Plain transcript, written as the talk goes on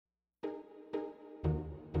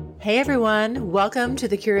Hey everyone, welcome to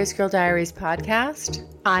the Curious Girl Diaries podcast.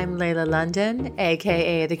 I'm Layla London,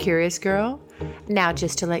 aka The Curious Girl. Now,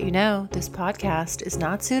 just to let you know, this podcast is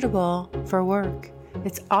not suitable for work.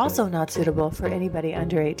 It's also not suitable for anybody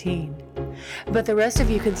under 18. But the rest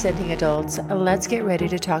of you consenting adults, let's get ready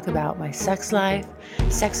to talk about my sex life,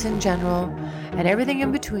 sex in general, and everything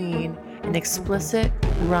in between in explicit,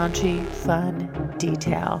 raunchy, fun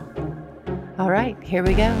detail. All right, here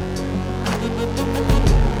we go.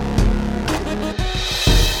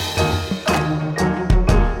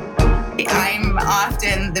 I'm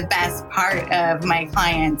often the best part of my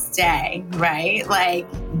client's day, right? Like,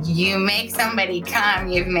 you make somebody come,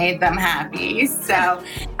 you've made them happy. So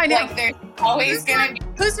I know. Like, there's always going to be...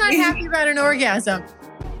 Who's not happy about an orgasm?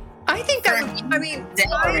 I think that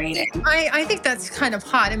I think that's kind of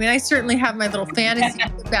hot. I mean, I certainly have my little fantasies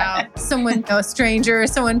about someone, a stranger,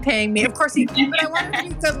 someone paying me. Of course, but I want him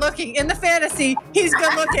to be good looking. In the fantasy, he's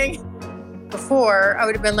good looking. Before, I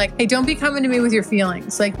would have been like, hey, don't be coming to me with your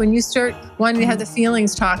feelings. Like when you start wanting to have the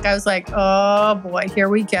feelings talk, I was like, oh boy, here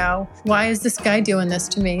we go. Why is this guy doing this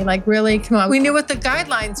to me? Like, really? Come on. We knew what the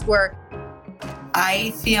guidelines were.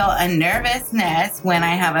 I feel a nervousness when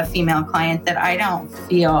I have a female client that I don't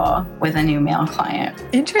feel with a new male client.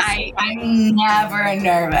 Interesting. I'm never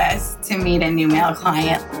nervous to meet a new male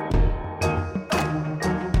client.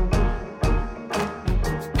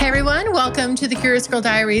 Hey everyone, welcome to the Curious Girl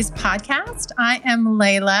Diaries podcast. I am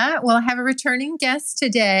Layla. Well, I have a returning guest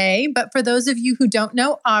today, but for those of you who don't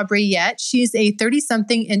know Aubrey yet, she's a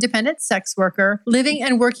 30-something independent sex worker living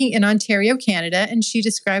and working in Ontario, Canada, and she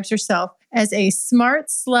describes herself as a smart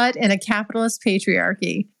slut in a capitalist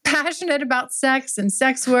patriarchy, passionate about sex and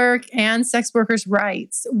sex work and sex workers'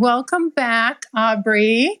 rights. Welcome back,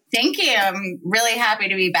 Aubrey. Thank you. I'm really happy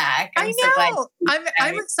to be back. I know.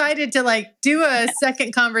 I'm excited to do a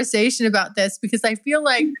second conversation about this because I feel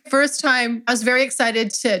like first time I was very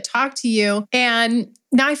excited to talk to you, and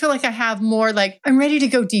now I feel like I have more, I'm ready to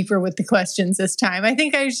go deeper with the questions this time. I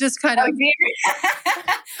think I was just kind of... Oh, dear.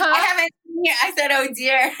 I haven't seen you. I said, oh,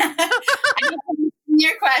 dear. I haven't seen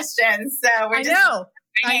your questions. So we're I know.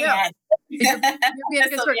 You're being a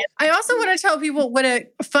good sport. I also want to tell people what a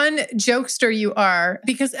fun jokester you are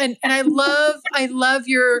because, and I love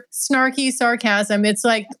your snarky sarcasm. It's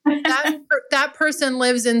like that person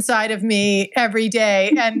lives inside of me every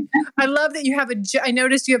day. And I love that you have I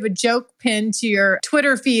noticed you have a joke pinned to your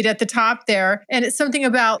Twitter feed at the top there. And it's something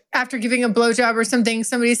about after giving a blowjob or something,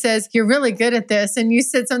 somebody says, you're really good at this. And you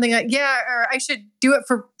said something like, yeah, or I should do it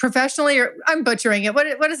for professionally, or I'm butchering it. What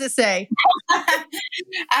does it say?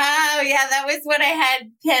 Oh, yeah, that was what I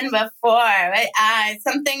had pinned before.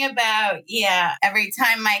 Something about, every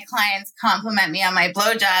time my clients compliment me on my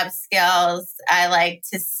blowjob skills, I like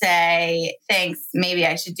to say, thanks, maybe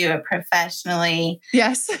I should do it professionally.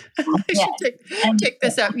 Yes. I should take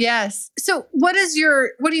this up. Yes. So what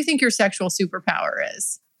do you think your sexual superpower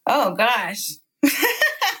is? Oh, gosh.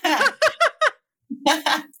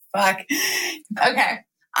 Fuck. Okay.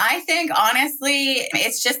 I think, honestly,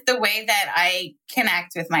 it's just the way that I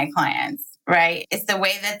connect with my clients, right? It's the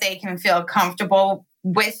way that they can feel comfortable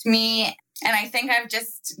with me. And I think I've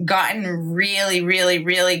just gotten really, really,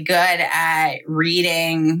 really good at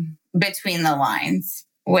reading between the lines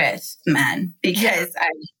with men because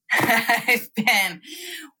I've been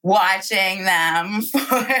watching them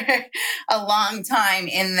for a long time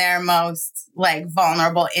in their most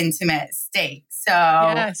vulnerable, intimate state. So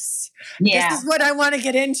yes, this is what I want to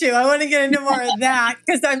get into. I want to get into more of that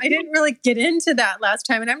because I didn't really get into that last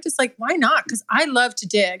time. And I'm just like, why not? Because I love to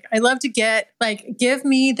dig. I love to get give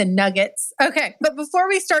me the nuggets. Okay. But before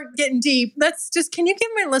we start getting deep, can you give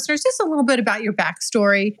my listeners just a little bit about your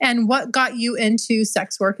backstory and what got you into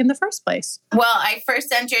sex work in the first place? Well, I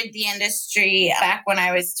first entered the industry back when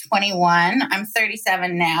I was 21. I'm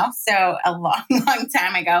 37 now. So a long, long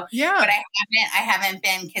time ago. Yeah. But I haven't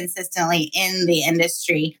been consistently in the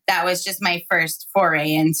industry. That was just my first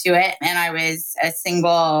foray into it. And I was a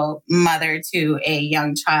single mother to a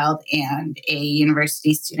young child and a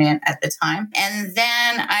university student at the time. And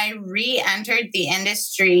then I re-entered the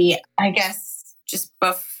industry, I guess, just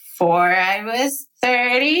before I was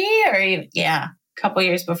 30 a couple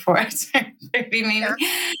years before I turned 30 maybe. Yeah.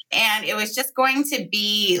 And it was just going to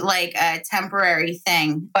be a temporary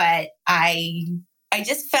thing. But I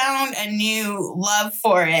just found a new love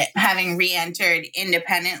for it, having re-entered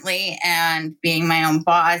independently and being my own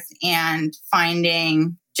boss and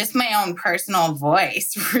finding just my own personal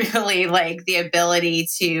voice, really, like the ability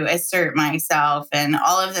to assert myself and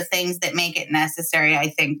all of the things that make it necessary, I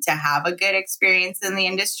think, to have a good experience in the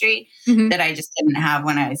industry that I just didn't have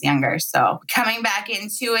when I was younger. So coming back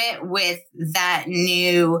into it with that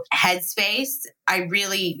new headspace, I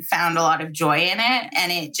really found a lot of joy in it,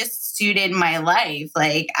 and it just suited my life.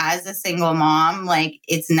 Like as a single mom, like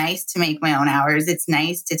it's nice to make my own hours. It's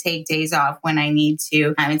nice to take days off when I need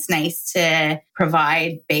to. It's nice to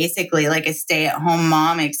provide basically like a stay-at-home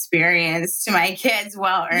mom experience to my kids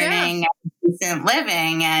while earning decent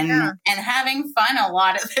living and having fun a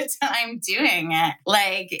lot of the time doing it.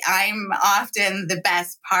 Like I'm often the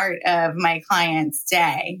best part of my client's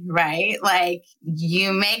day, right? Like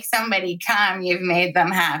you make somebody come, you've made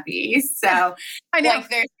them happy. So I know. Like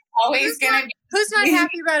there's always going to be. Who's not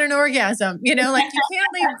happy about an orgasm? You know, like you can't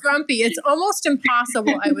leave grumpy. It's almost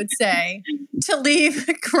impossible, I would say, to leave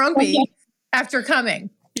grumpy after coming.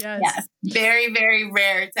 Yes. Very, very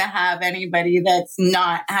rare to have anybody that's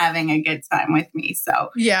not having a good time with me. So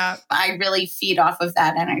I really feed off of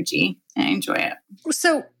that energy and enjoy it.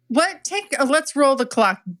 So let's roll the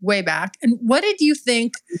clock way back. And what did you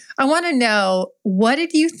think? I want to know, what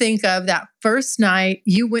did you think of that first night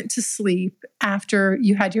you went to sleep after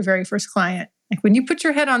you had your very first client? Like when you put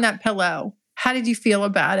your head on that pillow, how did you feel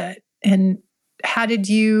about it? And how did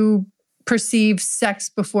you perceive sex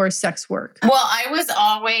before sex work? Well, I was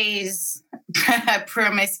always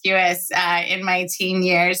promiscuous in my teen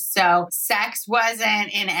years. So sex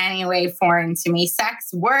wasn't in any way foreign to me.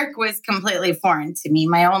 Sex work was completely foreign to me.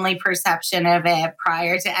 My only perception of it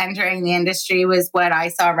prior to entering the industry was what I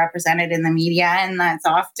saw represented in the media. And that's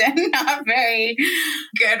often not very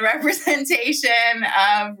good representation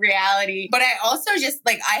of reality. But I also just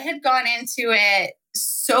I had gone into it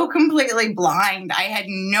so completely blind. I had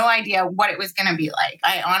no idea what it was going to be like.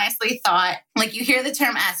 I honestly thought, you hear the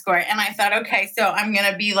term escort, and I thought, okay, so I'm going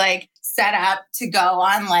to be set up to go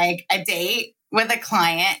on a date with a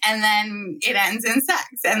client, and then it ends in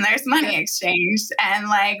sex and there's money exchanged. And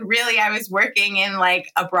really I was working in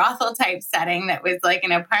a brothel type setting that was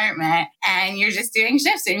an apartment, and you're just doing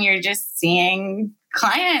shifts and you're just seeing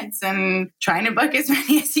clients and trying to book as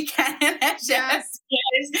many as you can. And that's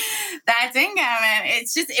income. And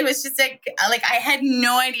it was just I had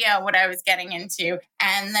no idea what I was getting into.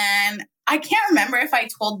 And then I can't remember if I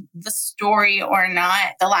told the story or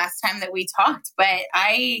not the last time that we talked, but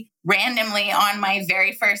I randomly on my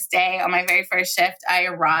very first day, on my very first shift, I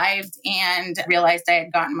arrived and realized I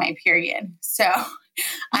had gotten my period. So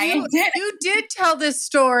you did tell this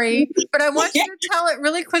story, but I want you to tell it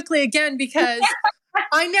really quickly again, because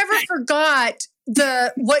I never forgot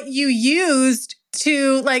what you used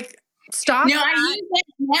to stop. No, I use it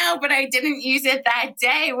now, but I didn't use it that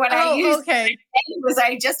day. What I used that day was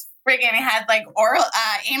I just friggin' had oral,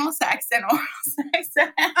 anal sex and oral sex.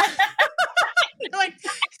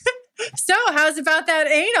 So how's about that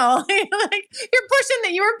anal? You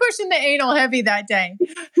were pushing the anal heavy that day.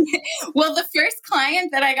 Well, the first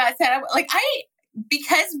client that I got set up,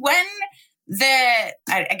 because when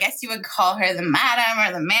I guess you would call her the madam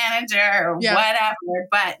or the manager or whatever,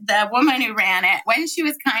 but the woman who ran it, when she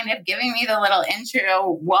was kind of giving me the little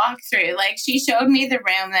intro walkthrough, she showed me the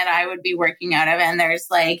room that I would be working out of, and there's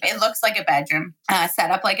it looks like a bedroom,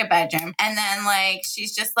 set up like a bedroom. And then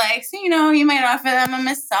she's just so, you might offer them a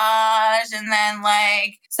massage and then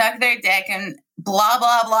suck their dick and blah,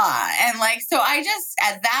 blah, blah. And so I just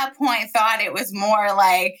at that point thought it was more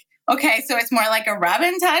okay, so it's more like a rub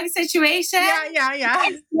and tug situation. Yeah.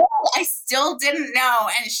 I still didn't know.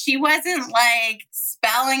 And she wasn't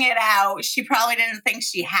spelling it out. She probably didn't think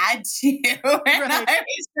she had to. And I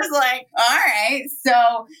was just all right.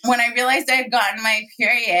 So when I realized I had gotten my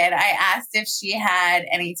period, I asked if she had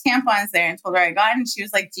any tampons there and told her I got. And she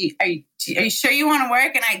was like, are you sure you want to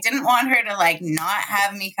work? And I didn't want her to not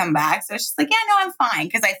have me come back. So she's yeah, no, I'm fine.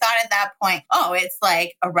 Because I thought at that point, oh, it's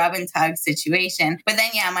a rub and tug situation. But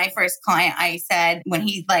then, my first client, I said, when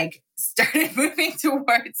he started moving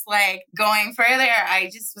towards going further, I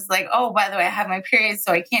just was oh, by the way, I have my period,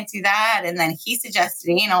 so I can't do that. And then he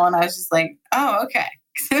suggested anal, and I was just oh, okay.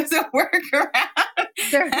 There's a workaround.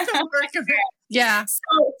 Yeah.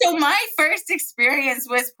 So my first experience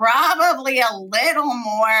was probably a little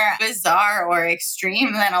more bizarre or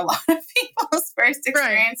extreme than a lot of people's first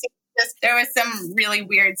experience. There was some really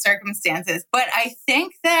weird circumstances. But I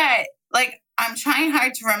think that I'm trying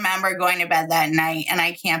hard to remember going to bed that night, and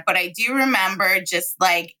I can't. But I do remember just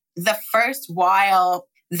the first while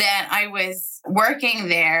that I was working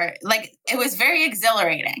there, like it was very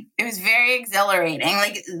exhilarating. It was very exhilarating.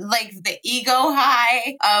 Like the ego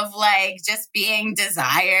high of like just being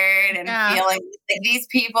desired and feeling like these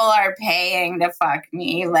people are paying to fuck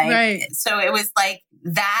me. Like, so it was like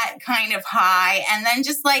that kind of high. And then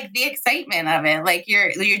just like the excitement of it. Like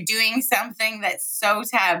you're doing something that's so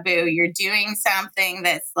taboo. You're doing something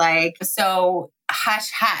that's like so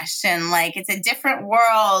hush hush and like it's a different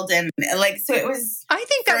world and like so it was. I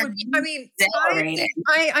think that would. I mean,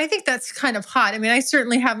 I think that's kind of hot. I mean, I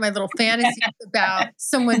certainly have my little fantasies about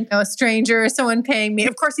someone, a stranger, someone paying me.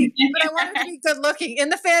 Of course, but I want him to be good looking. In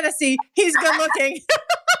the fantasy, he's good looking.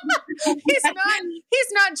 He's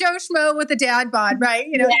not Joe Schmo with a dad bod, right?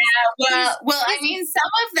 You know. Yeah. Well, I mean,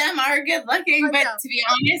 some of them are good looking, but to be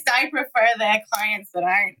honest, I prefer the clients that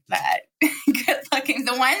aren't that good looking.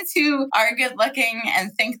 The ones who are good looking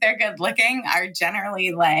and think they're good looking are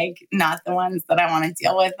generally like not the ones that I want to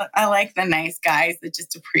deal with. I like the nice guys that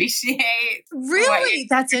just appreciate. Really?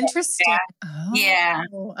 That's interesting. Yeah.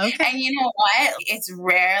 Okay. And you know what? It's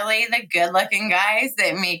rarely the good looking guys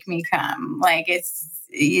that make me come. Like it's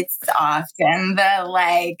often the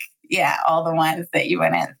like, all the ones that you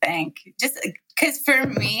wouldn't think. Just because for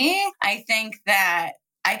me, I think that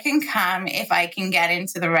I can come if I can get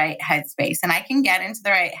into the right headspace. And I can get into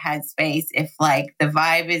the right headspace if like the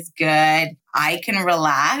vibe is good, I can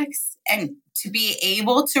relax. And to be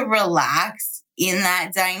able to relax in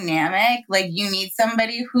that dynamic, like you need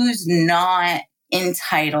somebody who's not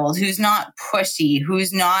entitled, who's not pushy,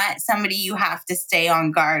 who's not somebody you have to stay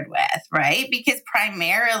on guard with, right? Because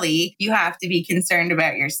primarily you have to be concerned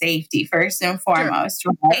about your safety first and foremost,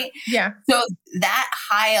 right? Yeah. So that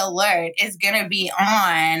high alert is going to be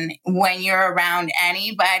on when you're around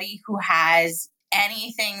anybody who has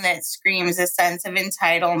anything that screams a sense of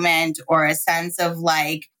entitlement or a sense of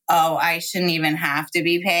like, oh, I shouldn't even have to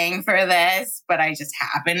be paying for this, but I just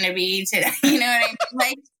happen to be today. You know what I mean?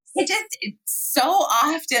 Like, it's so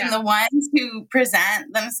often the ones who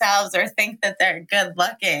present themselves or think that they're good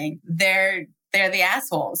looking, they're the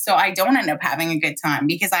assholes. So I don't end up having a good time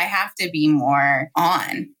because I have to be more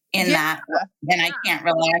on in that and I can't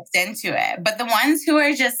relax into it. But the ones who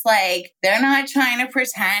are just like, they're not trying to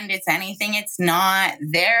pretend it's anything it's not.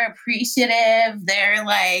 They're appreciative. They're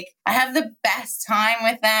like, I have the best time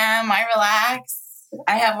with them. I relax.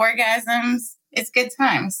 I have orgasms. It's good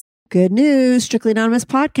times. Good news. Strictly Anonymous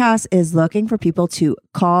Podcast is looking for people to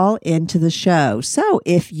call into the show. So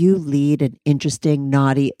if you lead an interesting,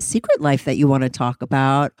 naughty secret life that you want to talk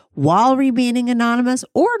about while remaining anonymous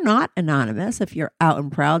or not anonymous, if you're out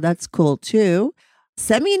and proud, that's cool too.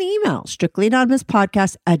 Send me an email,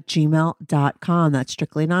 strictlyanonymouspodcast@gmail.com. That's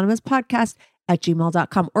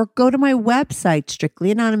strictlyanonymouspodcast@gmail.com. Or go to my website,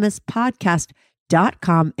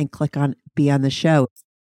 strictlyanonymouspodcast.com and click on Be on the Show.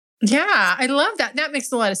 Yeah, I love that. That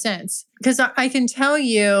makes a lot of sense because I can tell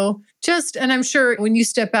you and I'm sure when you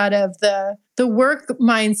step out of the work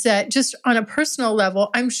mindset, just on a personal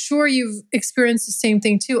level, I'm sure you've experienced the same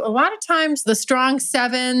thing too. A lot of times the strong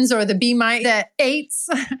 7s or the the 8s,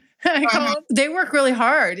 I call them, they work really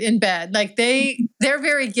hard in bed. Like they're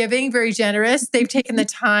very giving, very generous. They've taken the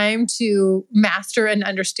time to master and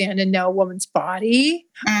understand and know a woman's body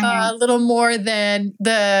a little more than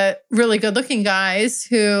the really good looking guys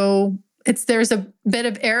who there's a bit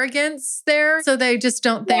of arrogance there. So they just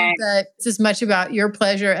don't think that it's as much about your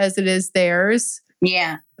pleasure as it is theirs.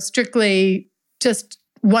 Yeah. Strictly just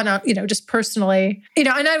just personally, and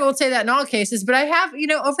I won't say that in all cases, but I have,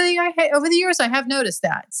 over the years, I have noticed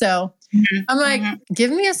that. So I'm like,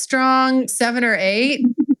 give me a strong 7 or 8,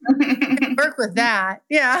 work with that.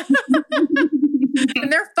 Yeah.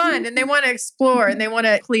 And they're fun and they want to explore and they want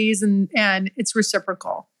to please and it's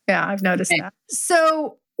reciprocal. Yeah. I've noticed that.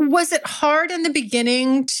 So was it hard in the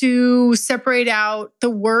beginning to separate out the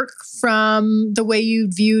work from the way you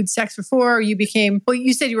viewed sex before? Or you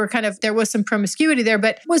said you were there was some promiscuity there,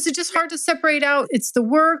 but was it just hard to separate out? It's the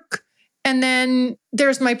work and then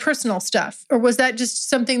there's my personal stuff. Or was that just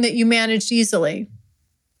something that you managed easily?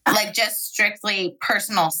 Like just strictly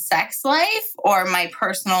personal sex life or my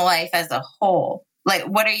personal life as a whole? Like,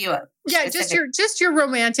 what are you? Yeah, just your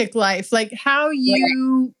romantic life, like how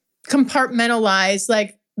you compartmentalize,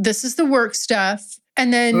 like, this is the work stuff.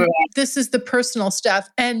 And then this is the personal stuff.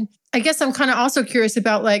 And I guess I'm kind of also curious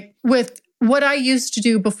about like with what I used to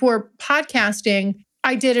do before podcasting,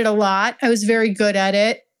 I did it a lot. I was very good at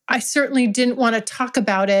it. I certainly didn't want to talk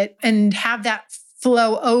about it and have that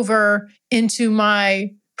flow over into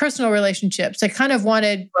my personal relationships. I kind of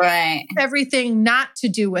wanted everything not to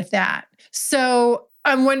do with that. So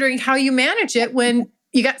I'm wondering how you manage it when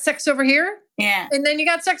you got sex over here. Yeah. And then you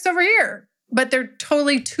got sex over here. but they're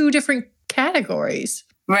totally two different categories.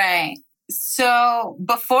 Right. So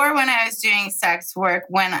before, when I was doing sex work,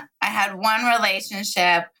 when I had one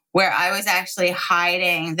relationship where I was actually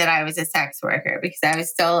hiding that I was a sex worker because I was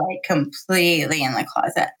still like completely in the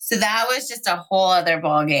closet. So that was just a whole other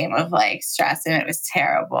ballgame of like stress, and it was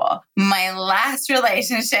terrible. My last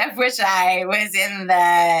relationship, which I was in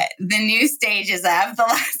the new stages of the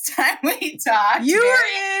last time we talked. You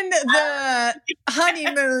were in the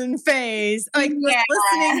honeymoon phase, like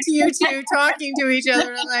listening to you two talking to each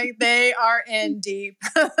other, and like they are in deep.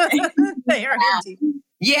 They are in deep.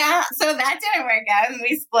 Yeah, so that didn't work out and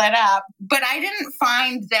we split up. But I didn't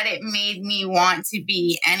find that it made me want to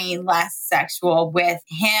be any less sexual with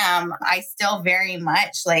him. I still very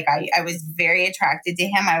much, like, I was very attracted to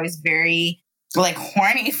him. I was very, like,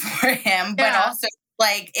 horny for him, but also,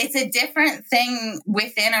 like, it's a different thing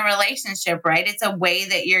within a relationship, right? It's a way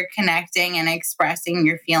that you're connecting and expressing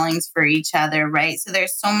your feelings for each other, right? So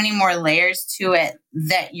there's so many more layers to it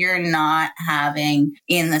that you're not having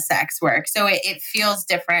in the sex work. So it feels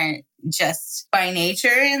different just by nature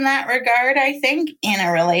in that regard, I think, in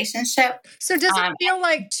a relationship. So does it feel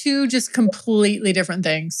like two just completely different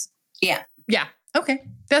things? Yeah. Yeah. Okay.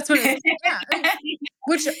 That's what it is. Yeah.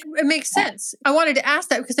 Which it makes sense. I wanted to ask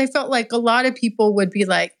that because I felt like a lot of people would be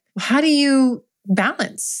like, how do you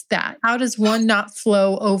balance that? How does one not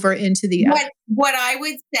flow over into the other? What I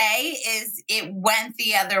would say is it went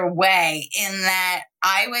the other way, in that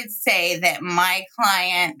I would say that my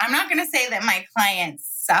client, I'm not going to say that my client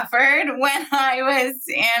suffered when I was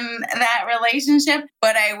in that relationship,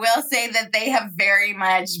 but I will say that they have very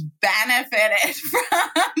much benefited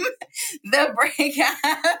from the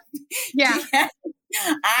breakup. Yeah.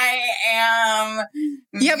 I am.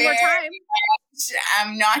 You have more time.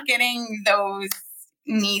 I'm not getting those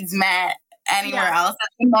needs met anywhere else at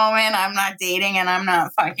the moment. I'm not dating and I'm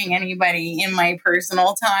not fucking anybody in my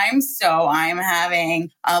personal time. So I'm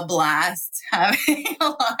having a blast having a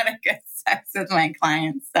lot of good sex with my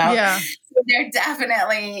clients. So they're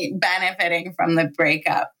definitely benefiting from the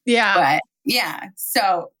breakup. Yeah. But yeah.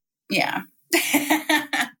 So yeah.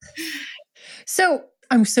 So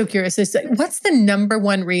I'm so curious. What's the number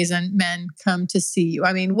one reason men come to see you?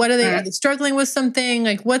 I mean, what are they struggling with something?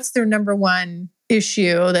 Like, what's their number one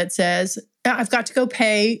issue that says, I've got to go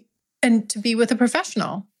pay and to be with a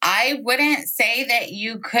professional? I wouldn't say that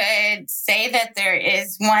you could say that there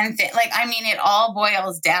is one thing. Like, I mean, it all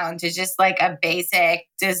boils down to just like a basic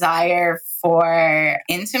desire for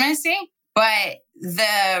intimacy. But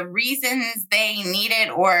the reasons they need it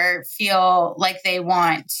or feel like they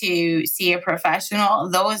want to see a professional,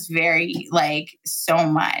 those vary like so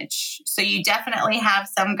much. So you definitely have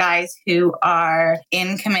some guys who are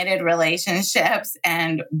in committed relationships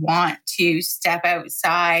and want to step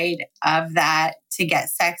outside of that to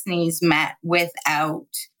get sex needs met without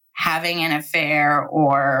having an affair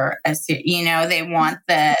or they want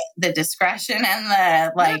the discretion and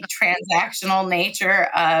the like transactional nature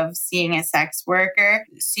of seeing a sex worker.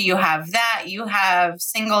 So you have that. You have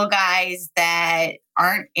single guys that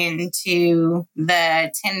aren't into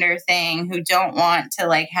the Tinder thing, who don't want to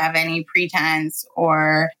like have any pretense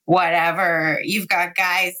or whatever. You've got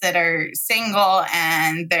guys that are single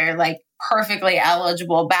and they're like perfectly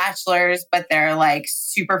eligible bachelors, but they're like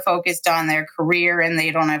super focused on their career and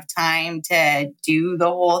they don't have time to do the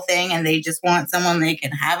whole thing. And they just want someone they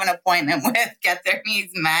can have an appointment with, get their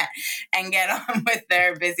needs met, and get on with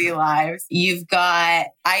their busy lives.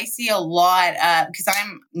 I see a lot because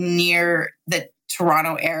I'm near the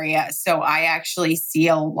Toronto area. So I actually see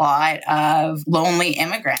a lot of lonely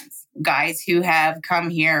immigrants, guys who have come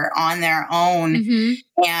here on their own. Mm-hmm.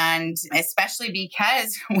 And especially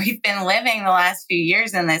because we've been living the last few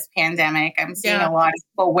years in this pandemic, I'm seeing a lot of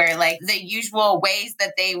people where like the usual ways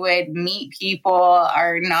that they would meet people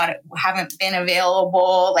haven't been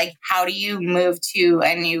available. Like, how do you move to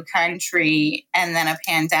a new country and then a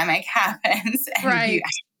pandemic happens? And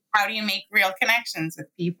how do you make real connections with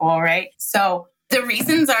people? Right. So the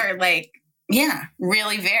reasons are like,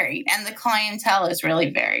 really varied. And the clientele is really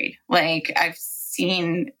varied. Like, I've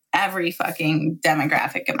seen every fucking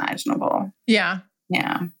demographic imaginable. Yeah.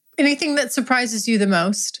 Yeah. Anything that surprises you the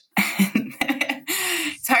most?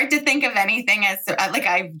 It's hard to think of anything as like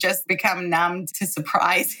I've just become numb to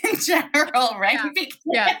surprise in general, right?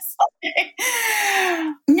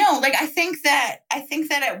 No, like I think that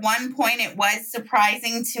at one point it was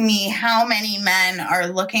surprising to me how many men are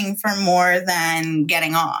looking for more than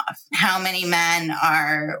getting off. How many men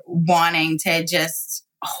are wanting to just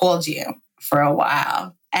hold you for a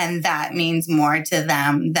while. And that means more to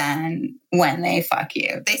them than when they fuck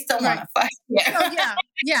you. They still want to fuck you. Oh, yeah.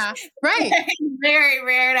 Yeah. Right. very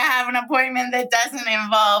rare to have an appointment that doesn't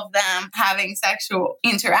involve them having sexual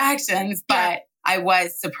interactions. But I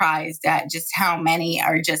was surprised at just how many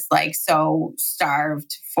are just like so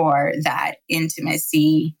starved for that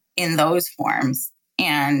intimacy in those forms.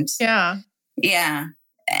 And so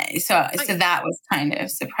that was kind of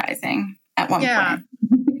surprising at one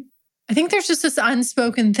point. I think there's just this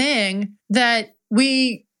unspoken thing that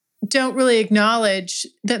we don't really acknowledge,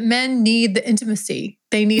 that men need the intimacy.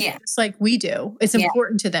 They need it just like we do. It's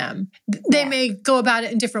important to them. They may go about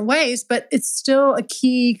it in different ways, but it's still a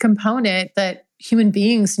key component that human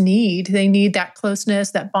beings need. They need that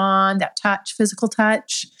closeness, that bond, that touch, physical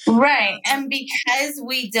touch. Right. And because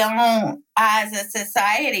we don't, as a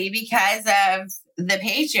society, because of the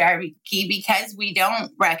patriarchy, because we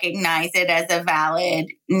don't recognize it as a valid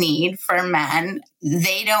need for men,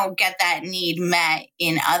 they don't get that need met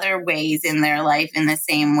in other ways in their life in the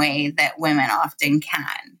same way that women often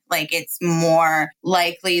can. Like, it's more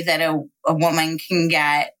likely that a woman can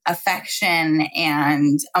get affection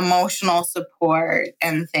and emotional support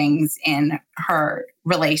and things in her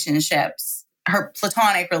relationships, her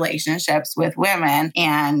platonic relationships with women.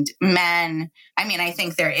 And men, I mean, I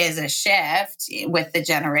think there is a shift with the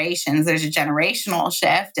generations. There's a generational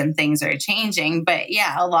shift and things are changing. But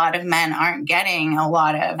yeah, a lot of men aren't getting a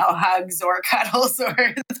lot of hugs or cuddles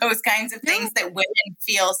or those kinds of things that women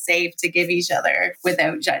feel safe to give each other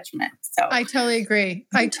without judgment. So I totally agree.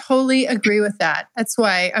 I totally agree with that. That's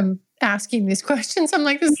why I'm asking these questions. I'm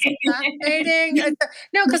like, this is fascinating.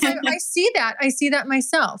 No, because I see that. I see that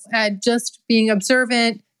myself at just being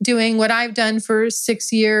observant, doing what I've done for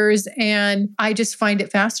 6 years. And I just find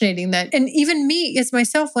it fascinating that, and even me as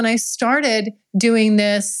myself, when I started doing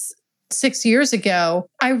this 6 years ago,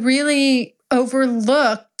 I really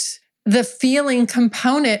overlooked the feeling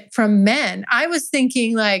component from men. I was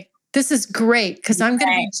thinking like, this is great because I'm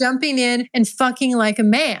going to be jumping in and fucking like a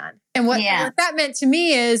man. And what that meant to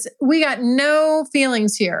me is we got no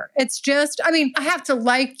feelings here. It's just, I mean, I have to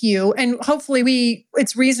like you and hopefully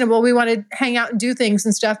it's reasonable. We want to hang out and do things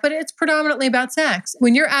and stuff, but it's predominantly about sex.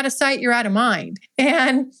 When you're out of sight, you're out of mind.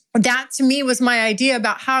 And that to me was my idea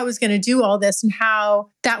about how I was going to do all this and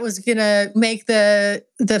how that was going to make the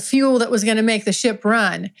fuel that was going to make the ship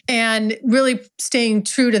run, and really staying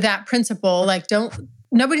true to that principle. Like,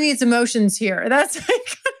 nobody needs emotions here. That's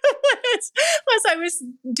like what I was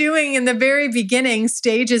doing in the very beginning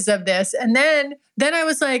stages of this. And then I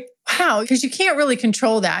was like, wow, because you can't really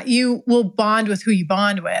control that. You will bond with who you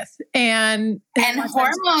bond with. And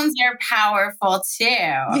hormones are powerful too.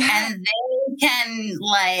 Yeah. And they can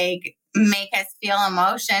like make us feel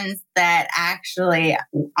emotions that actually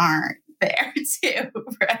aren't there too,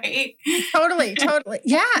 right? Totally.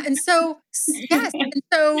 Yeah. And so, yes. And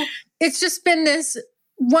so it's just been this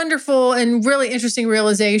wonderful and really interesting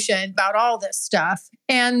realization about all this stuff.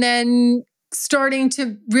 And then starting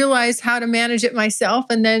to realize how to manage it myself,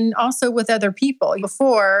 and then also with other people.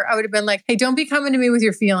 Before, I would have been like, hey, don't be coming to me with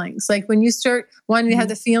your feelings. Like when you start wanting to have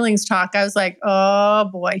the feelings talk, I was like, oh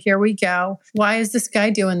boy, here we go. Why is this guy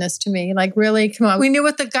doing this to me? Like, really? Come on. We knew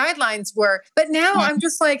what the guidelines were. But now I'm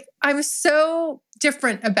just like, I'm so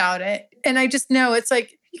different about it. And I just know it's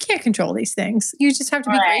like, you can't control these things. You just have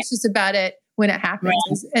to be gracious about it when it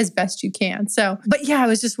happens as best you can. So, but yeah,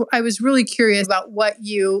 I was really curious about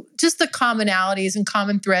just the commonalities and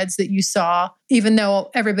common threads that you saw, even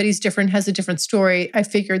though everybody's different, has a different story. I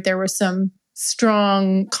figured there were some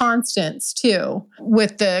strong constants too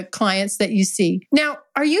with the clients that you see. Now,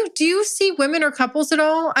 do you see women or couples at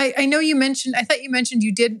all? I thought you mentioned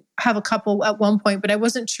you did have a couple at one point, but I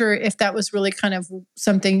wasn't sure if that was really kind of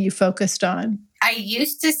something you focused on. I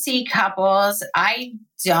used to see couples. I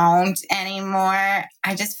don't anymore.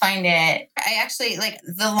 I just find I actually, like,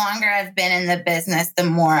 the longer I've been in the business, the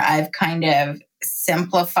more I've kind of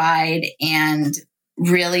simplified and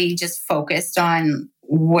really just focused on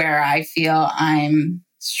where I feel I'm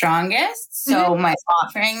strongest. So my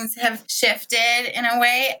offerings have shifted in a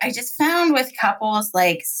way. I just found with couples,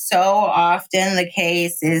 like, so often the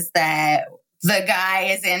case is that the guy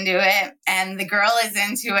is into it and the girl is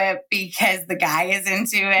into it because the guy is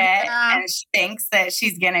into it and she thinks that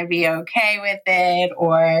she's going to be okay with it,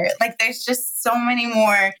 or like there's just so many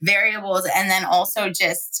more variables. And then also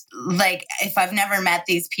just like, if I've never met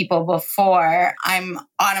these people before, I'm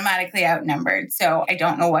automatically outnumbered. So I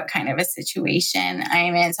don't know what kind of a situation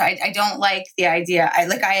I'm in. So I don't like the idea. I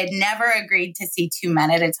had never agreed to see 2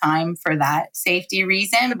 men at a time for that safety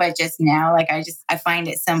reason. But just now, like, I find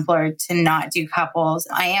it simpler to not do couples.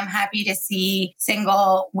 I am happy to see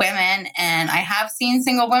single women, and I have seen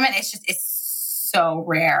single women. It's so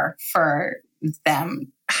rare for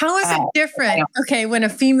them. How is it different? Okay, when a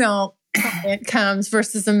female client comes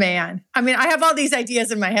versus a man? I mean, I have all these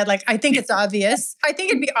ideas in my head. Like, I think it's obvious. I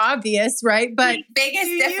think it'd be obvious, right? But the biggest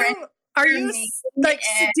difference. Are you like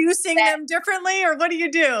seducing them differently, or what do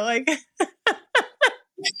you do? Like, I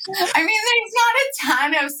mean, there's not a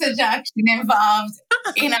ton of seduction involved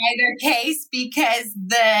in either case because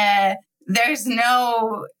there's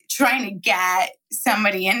no trying to get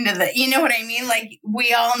somebody into you know what I mean? Like,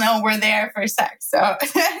 we all know we're there for sex. So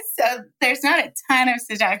there's not a ton of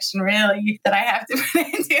seduction really that I have to put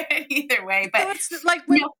into it either way. But so it's like,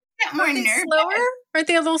 more nervous. Slower? Aren't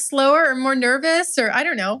they a little slower or more nervous? Or I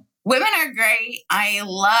don't know. Women are great. I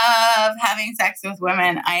love having sex with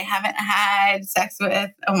women. I haven't had sex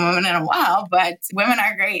with a woman in a while, but women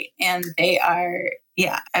are great. And they are,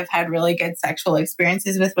 I've had really good sexual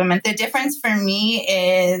experiences with women. The difference for me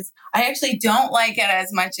is I actually don't like it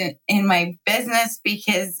as much in my business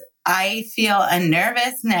because I feel a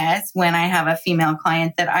nervousness when I have a female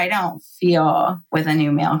client that I don't feel with a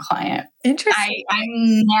new male client. Interesting.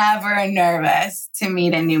 I'm never nervous to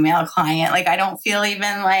meet a new male client. Like, I don't feel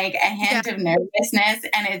even like a hint of nervousness.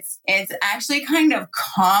 And it's actually kind of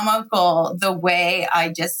comical the way I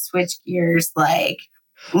just switch gears. Why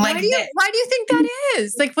do you think that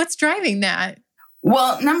is? Like, what's driving that?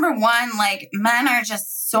 Well, number one, like, men are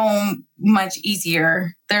just so much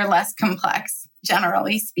easier. They're less complex,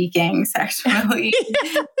 generally speaking, sexually.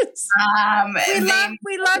 Yes.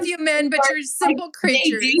 We love you, men, but you're simple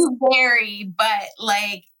creatures. They do vary, but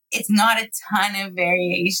like, it's not a ton of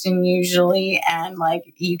variation usually. And like,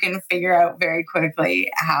 you can figure out very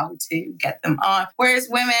quickly how to get them on. Whereas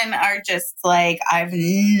women are just like, I've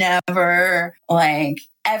never, like,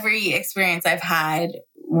 every experience I've had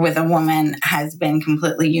with a woman has been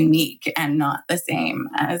completely unique and not the same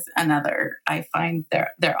as another. I find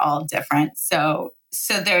they're all different. So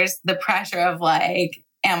there's the pressure of like,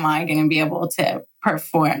 am I going to be able to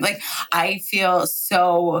perform? Like, I feel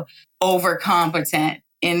so overcompetent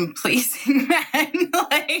in pleasing men.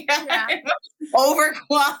 Like, I'm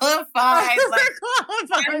overqualified. I'm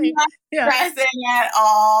not stressing at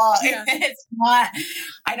all. Yeah. It's not,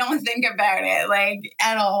 I don't think about it like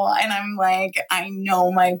at all. And I'm like, I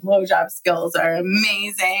know my blowjob skills are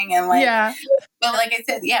amazing. And like, but like I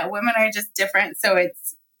said, women are just different. So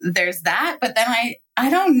there's that. But then I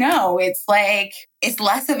don't know. It's like, it's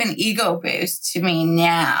less of an ego boost to me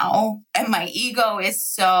now. And my ego is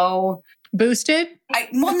so boosted. I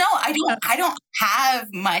don't have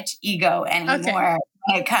much ego anymore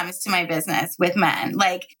when it comes to my business with men.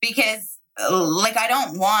 Like, because like, I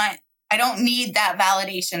don't need that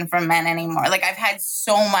validation from men anymore. Like, I've had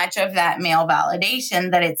so much of that male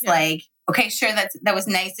validation that it's like, okay, sure, that was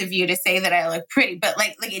nice of you to say that I look pretty, but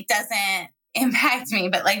like it doesn't impact me.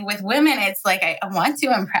 But like with women, it's like I want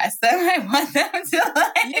to impress them. I want them to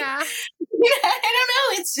like I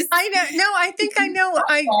don't know. It's just I know. No, I think I know.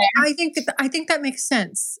 I think that makes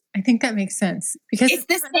sense. I think that makes sense because it's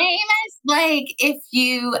the same as like if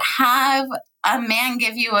you have a man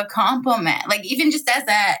give you a compliment, like even just as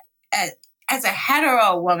a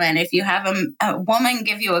hetero woman, if you have a woman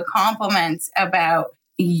give you a compliment about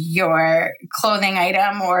your clothing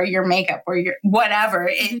item or your makeup or your whatever,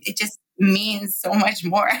 it just means so much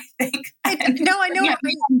more, I think. I know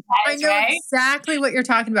exactly what you're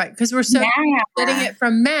talking about because we're so getting it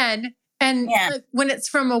from men. And like, when it's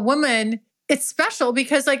from a woman, it's special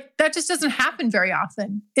because like that just doesn't happen very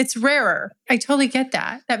often. It's rarer. I totally get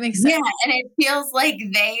that. That makes sense. Yeah. And it feels like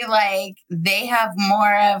they have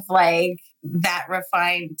more of like that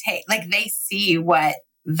refined take. Like they see what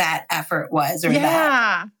that effort was or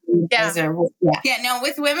that. No,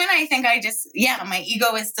 with women, I think my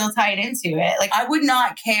ego is still tied into it. Like, I would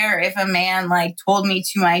not care if a man like told me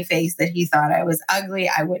to my face that he thought I was ugly.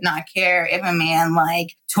 I would not care if a man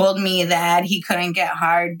like told me that he couldn't get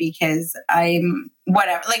hard because I'm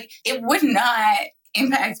whatever. Like, it would not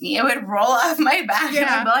impact me. It would roll off my back and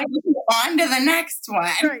I'd be like, on to the next one.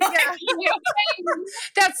 Right, yeah. You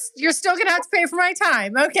know, you're still going to have to pay for my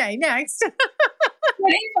time. Okay, next.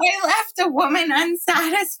 But if I left a woman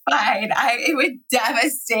unsatisfied, it would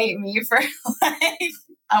devastate me for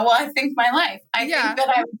I think my life. I think that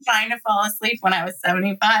I was trying to fall asleep when I was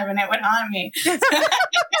 75 and it would haunt me.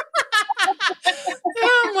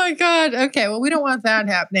 Oh my God. Okay. Well, we don't want that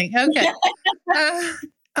happening. Okay.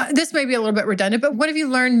 This may be a little bit redundant, but what have you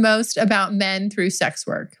learned most about men through sex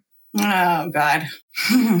work? Oh God.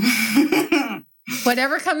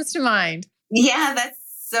 Whatever comes to mind. Yeah, that's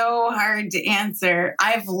so hard to answer.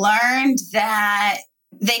 I've learned that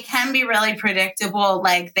they can be really predictable.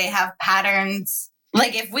 Like they have patterns.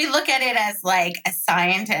 Like if we look at it as like a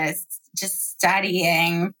scientist just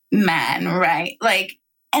studying men, right? Like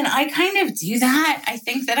And I kind of do that. I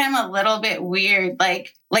think that I'm a little bit weird.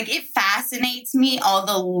 Like it fascinates me, all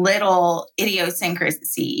the little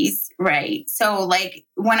idiosyncrasies, right? So like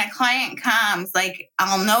when a client comes, like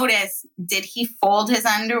I'll notice, did he fold his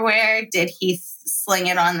underwear? Did he sling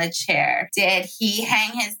it on the chair? Did he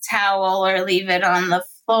hang his towel or leave it on the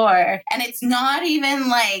floor? And it's not even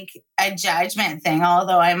like a judgment thing,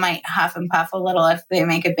 although I might huff and puff a little if they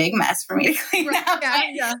make a big mess for me to clean up.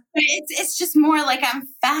 Yeah. But it's just more like I'm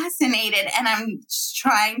fascinated and I'm just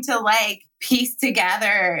trying to like piece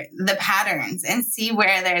together the patterns and see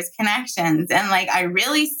where there's connections. And like, I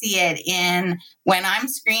really see it in when I'm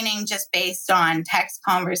screening just based on text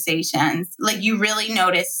conversations, like you really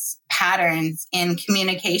notice patterns in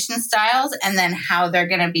communication styles and then how they're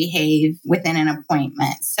going to behave within an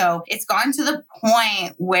appointment. So it's gone to the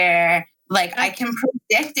point where like I can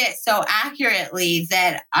predict it so accurately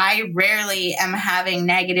that I rarely am having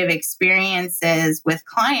negative experiences with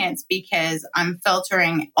clients because I'm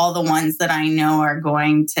filtering all the ones that I know are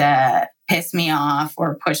going to piss me off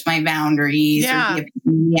or push my boundaries or be a pain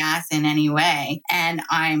in the ass in any way. And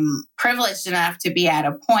I'm privileged enough to be at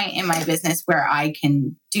a point in my business where I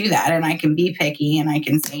can do that and I can be picky and I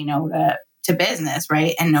can say no to business,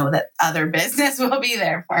 right? And know that other business will be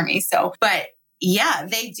there for me. So, but yeah,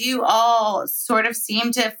 they do all sort of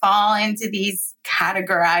seem to fall into these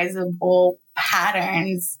categorizable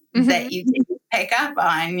patterns that you can pick up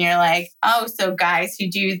on. You're like, oh, so guys who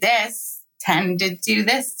do this tend to do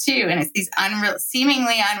this too. And it's these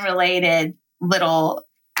seemingly unrelated little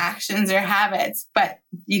actions or habits, but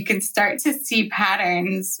you can start to see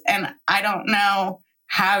patterns. And I don't know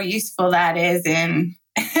how useful that is in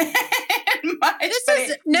much.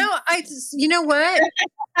 You know what?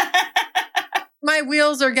 My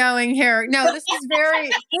wheels are going here. No, this is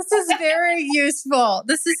very useful.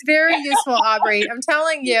 This is very useful, Aubrey. I'm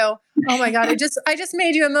telling you. Oh my God. I just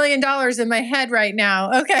made you $1 million in my head right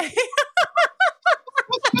now. Okay.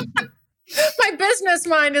 My business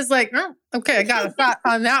mind is like, oh, okay, I got a thought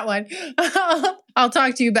on that one. I'll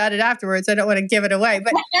talk to you about it afterwards. I don't want to give it away.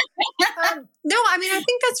 But no, I mean, I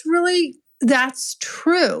think that's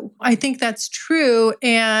true. I think that's true.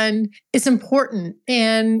 And it's important.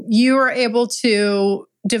 And you are able to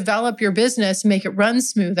develop your business, make it run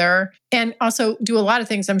smoother, and also do a lot of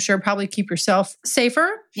things, I'm sure, probably keep yourself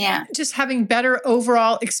safer. Yeah. Just having better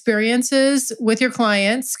overall experiences with your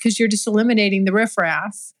clients because you're just eliminating the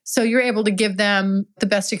riffraff. So you're able to give them the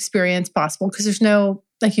best experience possible because there's no,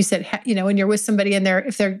 like you said, when you're with somebody and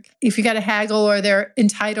if you got to haggle or they're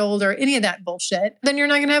entitled or any of that bullshit, then you're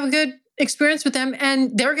not going to have a good experience with them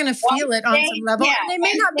and they're going to feel it on some level. Yeah. And they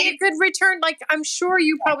may not be a good return. Like I'm sure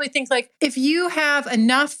you probably think like if you have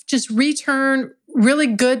enough just return really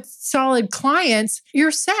good, solid clients,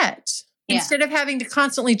 you're set. Yeah. Instead of having to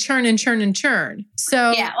constantly churn and churn and churn.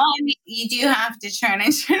 So yeah, well, I mean, you do have to churn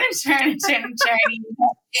and churn and churn and churn and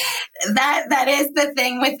churn. That is the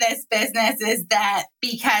thing with this business is that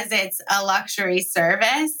because it's a luxury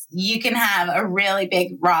service, you can have a really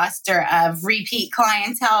big roster of repeat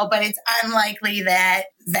clientele, but it's unlikely that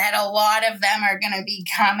a lot of them are going to be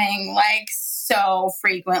coming like so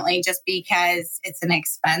frequently just because it's an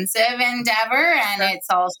expensive endeavor and it's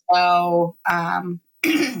also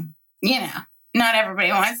not everybody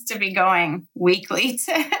wants to be going weekly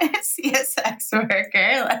to see a sex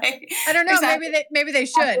worker. Like, I don't know. Maybe they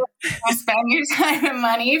should spend your time and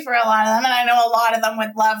money for a lot of them. And I know a lot of them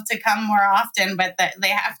would love to come more often, but they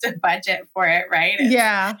have to budget for it, right?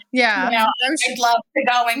 Yeah. I'd love to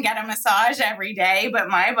go and get a massage every day, but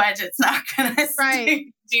my budget's not going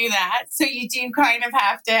to do that. So you do kind of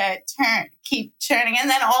have to keep churning. And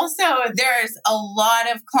then also there's a lot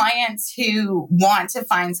of clients who want to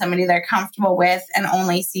find somebody they're comfortable with and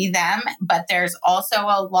only see them. But there's also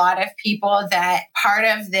a lot of people that part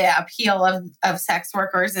of the appeal of sex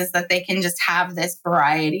workers is that they can just have this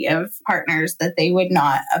variety of partners that they would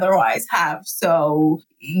not otherwise have. So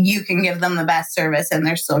you can give them the best service and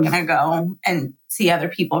they're still going to go and see other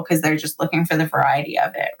people because they're just looking for the variety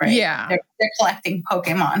of it, right? Yeah. They're collecting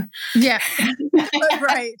Pokemon. Yeah.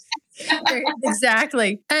 Right.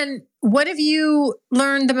 Exactly. And what have you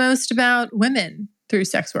learned the most about women through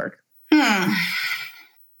sex work?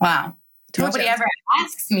 Wow. Nobody ever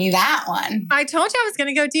asks me that one. I told you I was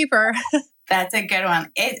going to go deeper. That's a good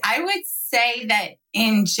one. I would say that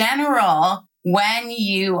in general, when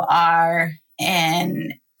you are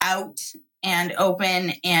an out and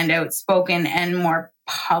open and outspoken and more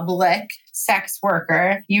public sex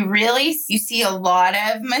worker, you see a lot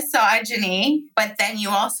of misogyny, but then you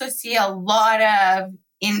also see a lot of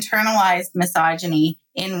internalized misogyny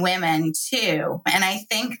in women too. And I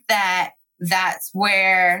think that that's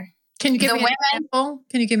where Can you give me an example?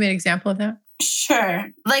 Can you give me an example of that?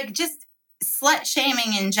 Sure. Like just slut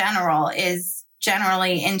shaming in general is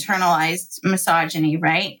generally internalized misogyny,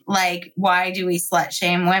 right? Like, why do we slut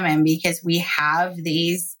shame women? Because we have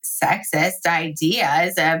these sexist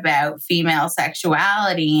ideas about female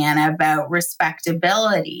sexuality and about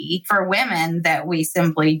respectability for women that we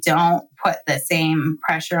simply don't put the same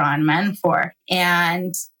pressure on men for.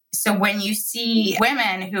 And so when you see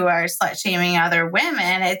women who are slut shaming other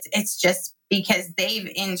women, it's just because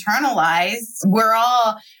they've internalized, we're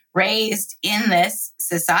all raised in this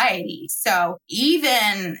society. So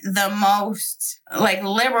even the most like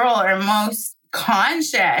liberal or most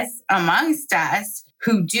conscious amongst us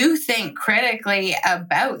who do think critically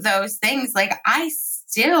about those things, like I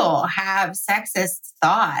still have sexist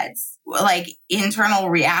thoughts, like internal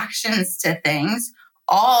reactions to things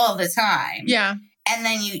all the time. Yeah. And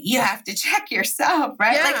then you have to check yourself,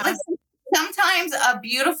 right? Yeah. Like listen, sometimes a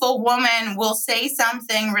beautiful woman will say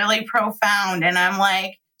something really profound and I'm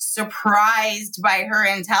like surprised by her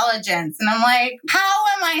intelligence. And I'm like, how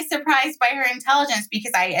am I surprised by her intelligence?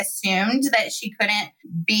 Because I assumed that she couldn't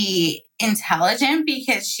be intelligent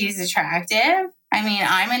because she's attractive. I mean,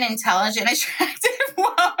 I'm an intelligent, attractive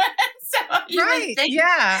woman. So right.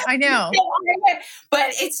 Yeah, I know. But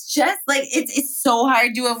it's just like, it's so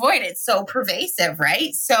hard to avoid. It's so pervasive,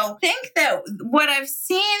 right? So I think that what I've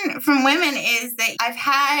seen from women is that I've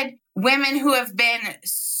had women who have been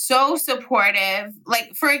so supportive.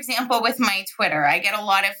 Like, for example, with my Twitter, I get a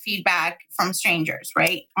lot of feedback from strangers,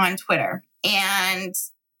 right, on Twitter. And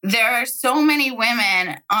there are so many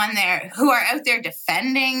women on there who are out there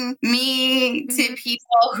defending me to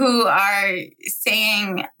people who are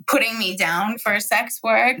saying, putting me down for sex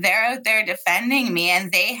work. They're out there defending me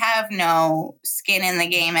and they have no skin in the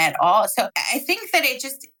game at all. So I think that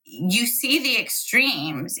you see the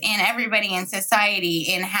extremes in everybody in society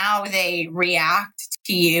in how they react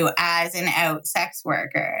to you as an out sex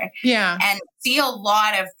worker. Yeah. And see a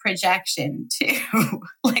lot of projection too,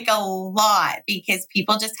 like a lot, because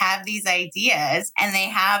people just have these ideas and they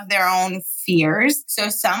have their own fears. So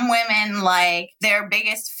some women, like their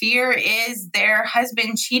biggest fear is their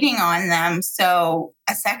husband cheating on them. So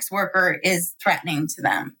a sex worker is threatening to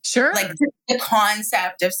them. Sure. Like the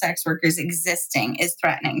concept of sex workers existing is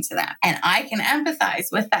threatening to them. And I can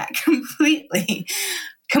empathize with that completely.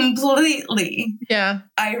 Yeah.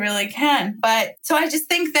 I really can. But so I just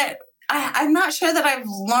think that I'm not sure that I've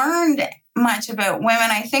learned much about women.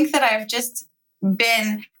 I think that I've just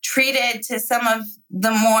been treated to some of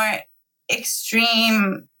the more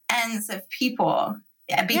extreme ends of people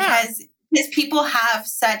because people have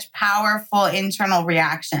such powerful internal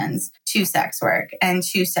reactions to sex work and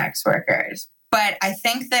to sex workers. But I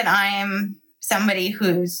think that I'm somebody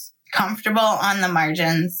who's comfortable on the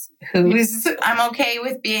margins, I'm okay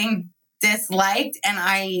with being disliked. And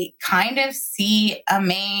I kind of see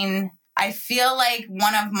I feel like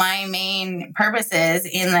one of my main purposes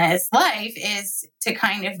in this life is to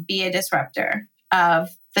kind of be a disruptor of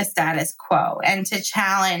the status quo and to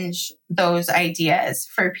challenge those ideas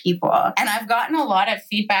for people. And I've gotten a lot of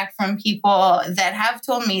feedback from people that have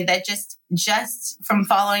told me that just from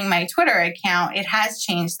following my Twitter account, it has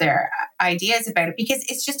changed their ideas about it because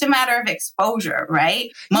it's just a matter of exposure,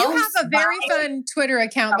 right? You have a very fun Twitter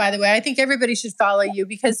account, by the way. I think everybody should follow you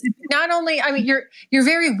because not only, I mean, you're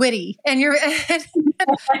very witty and and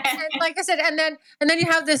like I said, and then you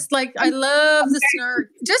have this, like, I love the snark,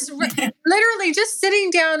 just literally just sitting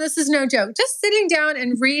down. This is no joke. Just sitting down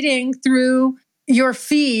and reading through your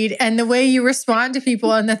feed and the way you respond to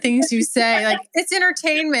people and the things you say, like it's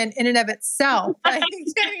entertainment in and of itself. Like,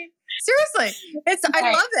 seriously,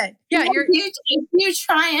 I love it. Yeah, if you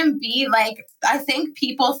try and be like, I think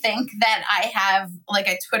people think that I have like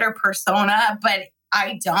a Twitter persona, but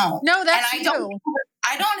I don't. No, that's and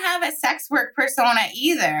I don't have a sex work persona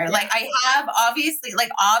either. Yeah. Like I have obviously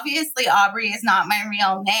Aubrey is not my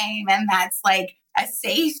real name, and that's like a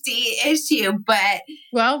safety issue, but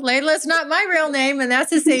Layla's not my real name, and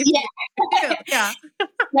that's a safety issue. Yeah.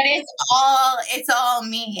 But it's all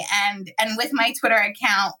me. And with my Twitter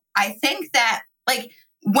account, I think that like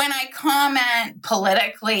when I comment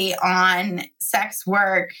politically on sex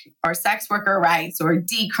work or sex worker rights or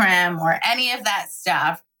decrim or any of that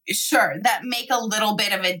stuff, sure, that make a little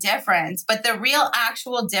bit of a difference. But the real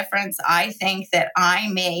actual difference I think that I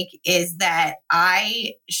make is that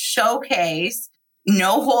I showcase,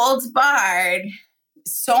 no holds barred,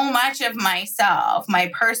 so much of myself,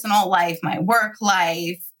 my personal life, my work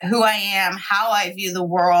life, who I am, how I view the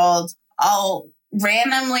world. I'll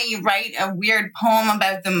randomly write a weird poem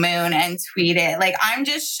about the moon and tweet it. Like I'm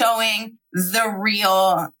just showing the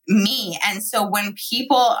real me. And so when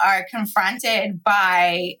people are confronted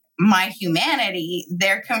by my humanity,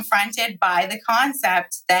 they're confronted by the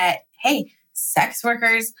concept that, hey, sex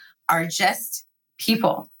workers are just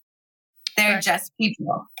people. They're just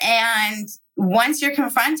people. And once you're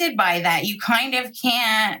confronted by that, you kind of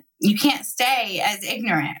can't stay as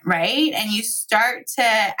ignorant, right? And you start to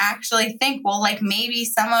actually think, well, like maybe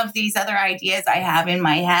some of these other ideas I have in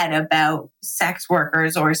my head about sex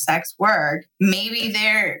workers or sex work, maybe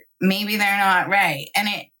they're not right. And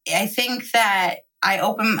I think that I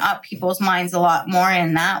open up people's minds a lot more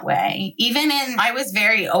in that way. I was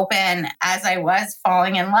very open as I was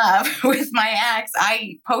falling in love with my ex.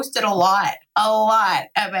 I posted a lot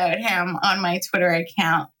about him on my Twitter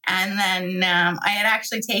account. And then I had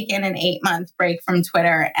actually taken an 8-month break from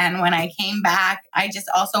Twitter. And when I came back, I just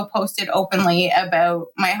also posted openly about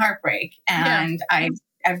my heartbreak. And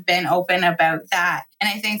I've been open about that. And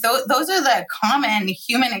I think those are the common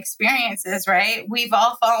human experiences, right? We've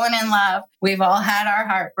all fallen in love. We've all had our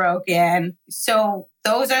heart broken. So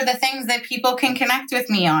those are the things that people can connect with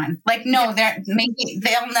me on. Like, no,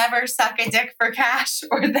 they'll never suck a dick for cash,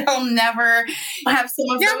 or they'll never have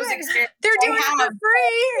some of those experiences. They're doing it for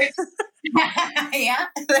free. Yeah,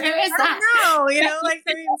 there is that. I know, like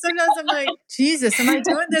sometimes I'm like, Jesus, am I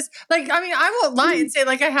doing this? Like, I mean, I won't lie and say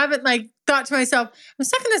like I haven't like thought to myself, I'm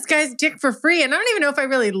sucking this guy's dick for free, and I don't even know if I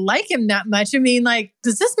really like him that much. I mean, like,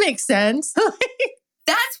 does this make sense?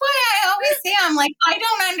 That's why I always say, I'm like, I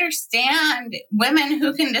don't understand women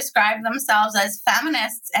who can describe themselves as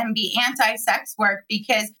feminists and be anti-sex work,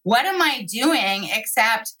 because what am I doing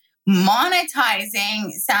except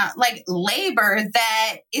monetizing like labor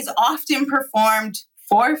that is often performed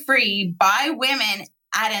for free by women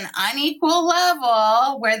at an unequal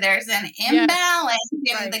level where there's an imbalance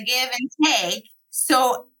in the give and take.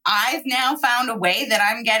 So I've now found a way that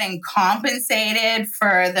I'm getting compensated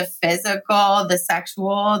for the physical, the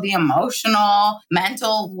sexual, the emotional,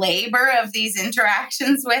 mental labor of these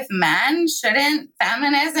interactions with men. Shouldn't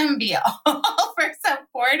feminism be all for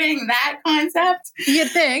supporting that concept? You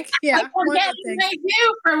think? Yeah. Like, I'm getting what I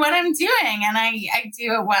do for what I'm doing, and I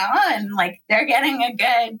do it well, and like they're getting a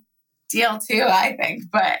good deal too, I think.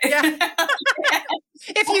 But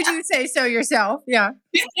if you do say so yourself,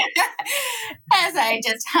 as I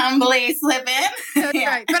just humbly slip in. That's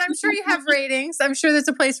right. But I'm sure you have ratings. I'm sure there's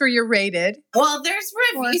a place where you're rated. Well, there's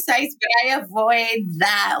review sites, but I avoid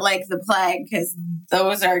that like the plague because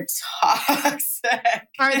those are toxic.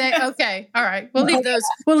 Are they? Okay. All right. We'll leave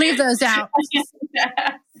those out.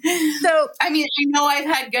 So, I mean, I know I've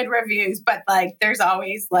had good reviews, but like, there's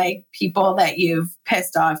always like people that you've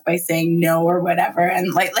pissed off by saying no or whatever.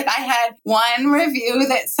 And like I had one review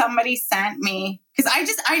that somebody sent me because I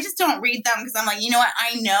just don't read them because I'm like, you know what?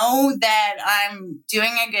 I know that I'm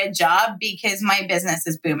doing a good job because my business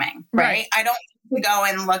is booming, right? I don't need to go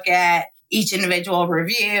and look at each individual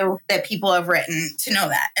review that people have written to know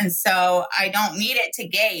that. And so I don't need it to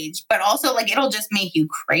gauge, but also like, it'll just make you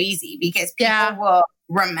crazy because people will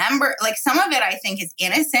remember, like some of it I think is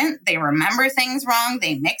innocent. They remember things wrong.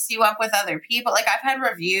 They mix you up with other people. Like I've had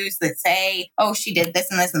reviews that say, oh, she did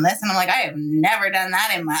this and this and this. And I'm like, I have never done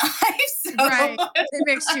that in my life. So it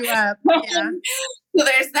mixed you up. Yeah. So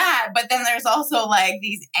there's that. But then there's also like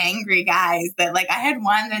these angry guys that like, I had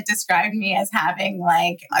one that described me as having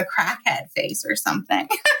like a crackhead face or something.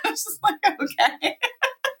 I was just like, okay.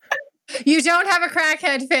 You don't have a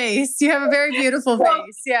crackhead face. You have a very beautiful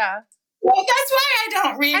face. Yeah. Well, that's why I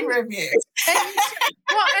don't read reviews. And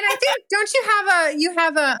I think, you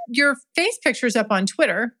have your face pictures up on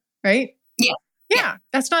Twitter, right? Yeah.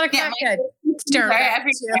 That's not a crackhead.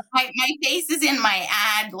 My face is in my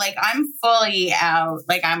ad. Like I'm fully out.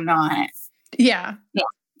 Like I'm not. Yeah.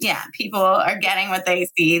 People are getting what they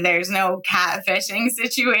see. There's no catfishing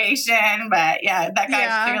situation, but that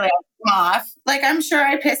guy's clearly off. Like I'm sure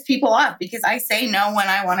I piss people off because I say no when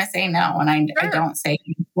I want to say no, and I don't say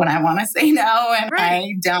when I want to say no, and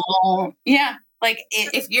I don't. Yeah. Like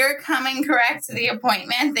if you're coming correct to the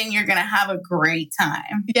appointment, then you're going to have a great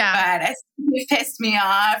time. Yeah. But as you pissed me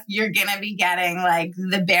off, you're going to be getting like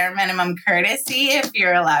the bare minimum courtesy if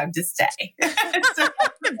you're allowed to stay. The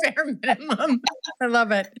bare minimum. I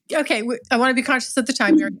love it. Okay. I want to be conscious of the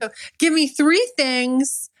time here. So give me 3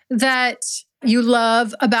 things that you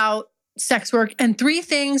love about sex work and 3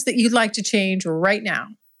 things that you'd like to change right now.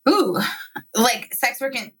 Ooh, like sex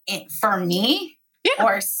work for me?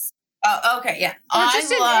 Yeah. Okay, yeah. Or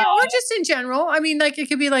just in general. I mean, like it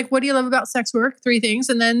could be like, what do you love about sex work? 3 things.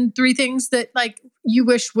 And then 3 things that like you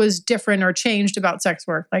wish was different or changed about sex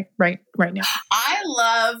work, like right now. I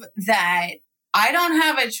love that I don't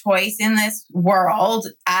have a choice in this world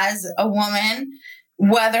as a woman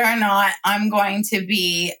whether or not I'm going to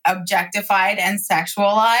be objectified and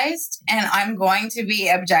sexualized. And I'm going to be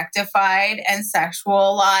objectified and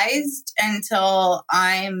sexualized until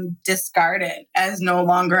I'm discarded as no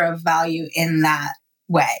longer of value in that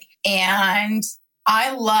way. And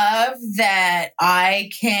I love that I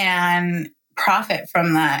can profit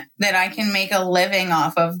from that I can make a living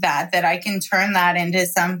off of that I can turn that into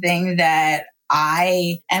something that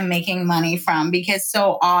I am making money from, because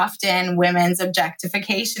so often women's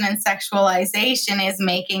objectification and sexualization is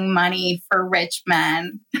making money for rich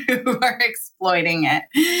men who are exploiting it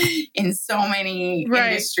in so many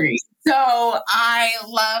industries. So I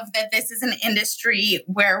love that this is an industry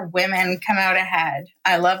where women come out ahead.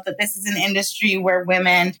 I love that this is an industry where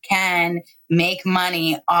women can make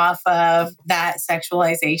money off of that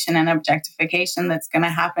sexualization and objectification that's going to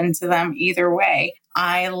happen to them either way.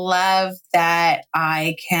 I love that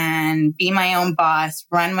I can be my own boss,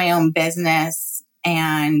 run my own business,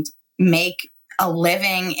 and make a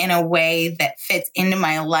living in a way that fits into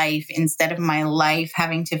my life instead of my life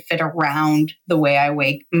having to fit around the way I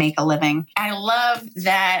make a living. I love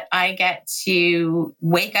that I get to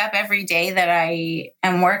wake up every day that I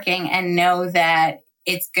am working and know that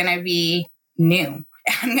it's going to be new.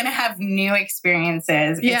 I'm going to have new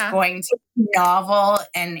experiences. Yeah. It's going to be novel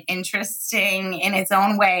and interesting in its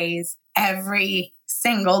own ways every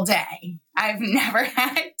single day. I've never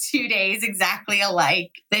had 2 days exactly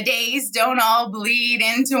alike. The days don't all bleed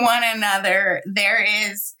into one another.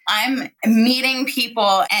 I'm meeting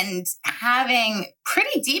people and having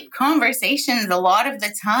pretty deep conversations a lot of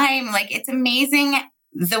the time. Like, it's amazing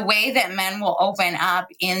the way that men will open up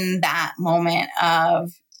in that moment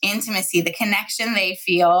of intimacy. The connection they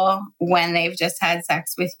feel when they've just had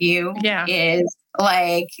sex with you is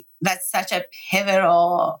like, that's such a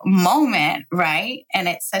pivotal moment, right? And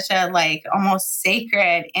it's such a like almost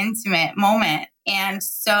sacred, intimate moment. And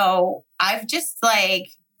so I've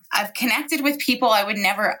connected with people I would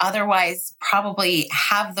never otherwise probably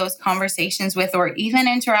have those conversations with or even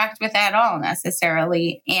interact with at all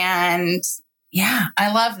necessarily. And yeah,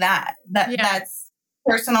 I love that. That's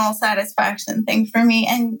personal satisfaction thing for me.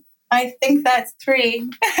 And I think that's 3.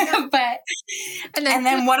 And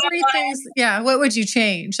then what three things? Yeah. What would you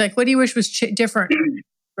change? Like, what do you wish was different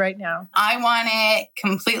right now? I want it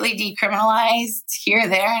completely decriminalized here,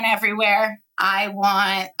 there, and everywhere. I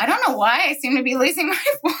don't know why I seem to be losing my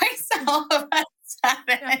voice all of a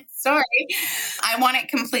sudden. Sorry. I want it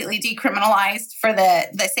completely decriminalized for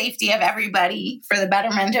the safety of everybody, for the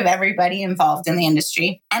betterment of everybody involved in the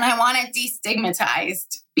industry. And I want it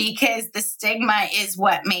destigmatized because the stigma is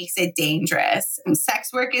what makes it dangerous.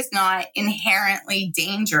 Sex work is not inherently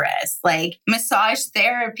dangerous. Like, massage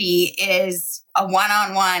therapy is a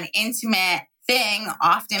one-on-one intimate thing,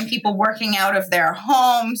 often people working out of their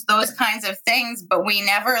homes, those kinds of things, but we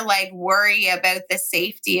never like worry about the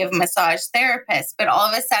safety of massage therapists. But all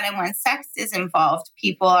of a sudden when sex is involved,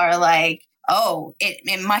 people are like, oh,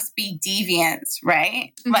 it must be deviance,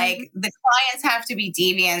 right? Mm-hmm. Like, the clients have to be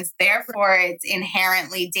deviants, therefore it's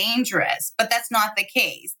inherently dangerous. But that's not the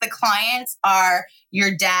case. The clients are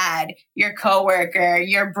your dad, your coworker,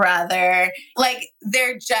 your brother. Like,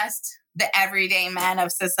 they're just the everyday men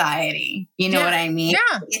of society. You know what I mean?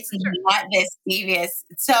 Yeah. It's not this devious.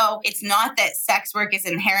 So it's not that sex work is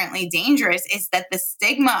inherently dangerous. It's that the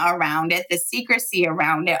stigma around it, the secrecy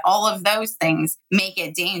around it, all of those things make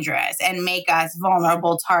it dangerous and make us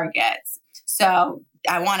vulnerable targets. So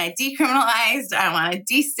I want it decriminalized. I want it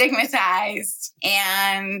destigmatized.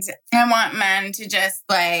 And I want men to just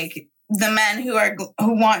like, the men who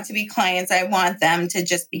want to be clients, I want them to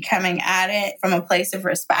just be coming at it from a place of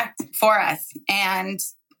respect for us. And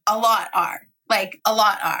a lot are.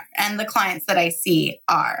 And the clients that I see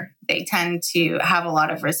they tend to have a lot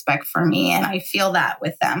of respect for me, and I feel that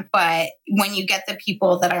with them. But when you get the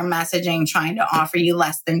people that are messaging, trying to offer you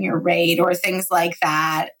less than your rate or things like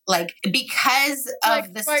that, like, because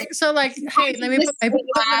of the hey, let me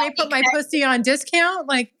put my pussy on discount,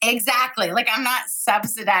 like, exactly, like, I'm not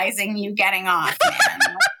subsidizing you getting off, man.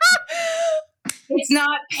 It's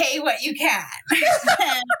not pay what you can.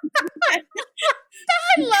 I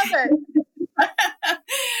love it.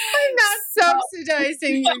 I'm not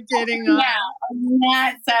subsidizing you getting on. No, I'm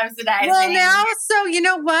not subsidizing. Well, now, so you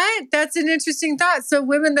know what? That's an interesting thought. So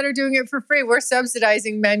women that are doing it for free, we're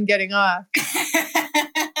subsidizing men getting off.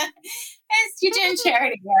 You're doing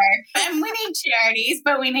charity work. And we need charities,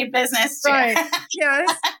 but we need business too. Right.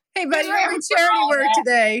 Yes. Hey, buddy, we need charity work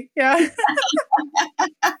today. Yeah.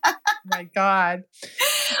 Oh my God.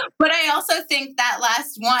 But I also think that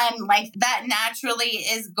last one, like that naturally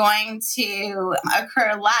is going to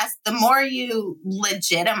occur less. The more you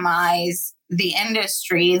legitimize the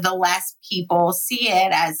industry, the less people see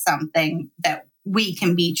it as something that we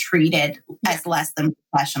can be treated as less than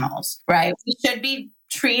professionals, right? We should be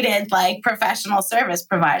treated like professional service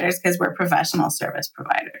providers because we're professional service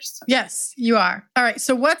providers. Yes, you are. All right.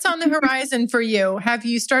 So what's on the horizon for you? Have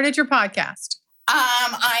you started your podcast?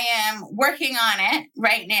 I am working on it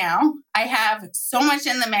right now. I have so much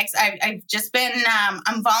in the mix. I've just been,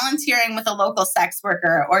 I'm volunteering with a local sex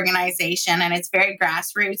worker organization, and it's very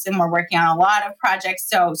grassroots, and we're working on a lot of projects.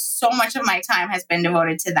 So much of my time has been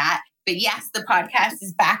devoted to that. But yes, the podcast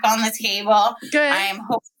is back on the table. Good. I am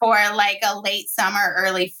hoping for like a late summer,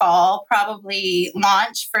 early fall, probably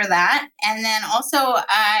launch for that. And then also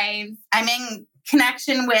I'm in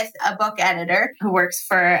connection with a book editor who works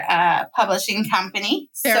for a publishing company.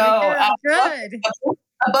 There good.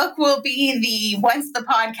 A book will be once the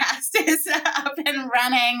podcast is up and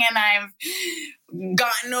running and I've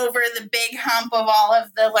gotten over the big hump of all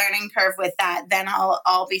of the learning curve with that, then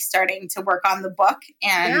I'll be starting to work on the book,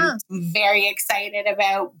 and I'm very excited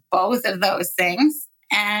about both of those things.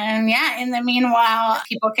 And in the meanwhile,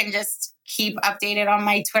 people can just keep updated on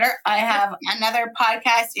my Twitter. I have another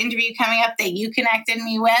podcast interview coming up that you connected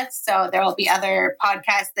me with. So there will be other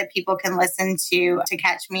podcasts that people can listen to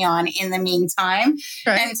catch me on in the meantime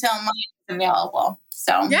until mine is available.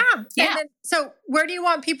 So, yeah. Then, so where do you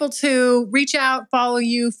want people to reach out, follow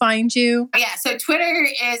you, find you? Yeah. So Twitter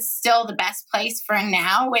is still the best place for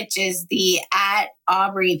now, which is the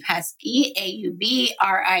 @Aubrey Pesky,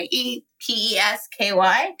 AUBRIEPESKY.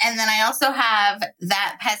 And then I also have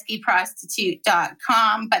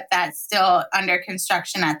thatpeskyprostitute.com, but that's still under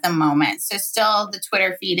construction at the moment. So still the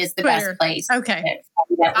Twitter feed is the best place. Okay.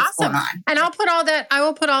 Awesome. And I will put all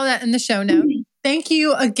that in the show notes. Thank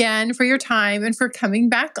you again for your time and for coming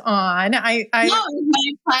back on. No, it's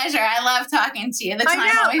my pleasure. I love talking to you. The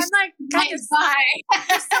time always there's so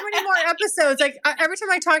many more episodes. Like every time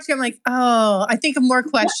I talk to you, I'm like, oh, I think of more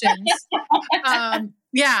questions.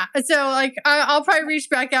 So like I'll probably reach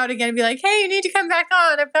back out again and be like, hey, you need to come back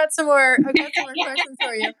on. I've got some more questions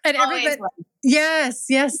for you. And everybody, yes.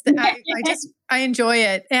 I enjoy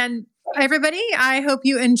it. And everybody, I hope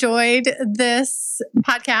you enjoyed this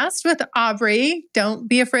podcast with Aubrey. Don't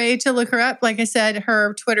be afraid to look her up. Like I said,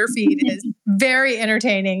 her Twitter feed is very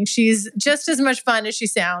entertaining. She's just as much fun as she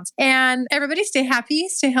sounds. And everybody, stay happy,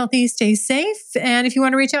 stay healthy, stay safe. And if you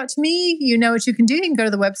want to reach out to me, you know what you can do. You can go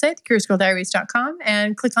to the website, thecuriousgirldiaries.com,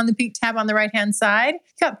 and click on the pink tab on the right-hand side.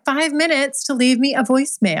 You've got 5 minutes to leave me a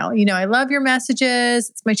voicemail. You know, I love your messages.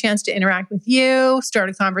 It's my chance to interact with you, start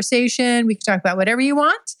a conversation. We can talk about whatever you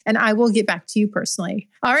want, and I will get back to you personally.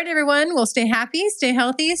 All right, everyone. Well, stay happy, stay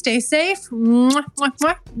healthy, stay safe. Mwah, mwah,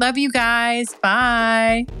 mwah. Love you guys.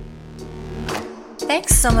 Bye.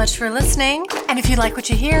 Thanks so much for listening. And if you like what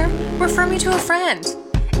you hear, refer me to a friend.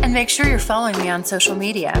 And make sure you're following me on social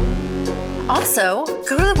media. Also,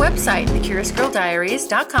 go to the website,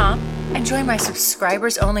 thecuriousgirldiaries.com, and join my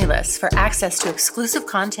subscribers only list for access to exclusive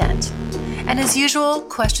content. And as usual,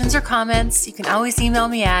 questions or comments, you can always email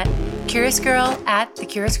me at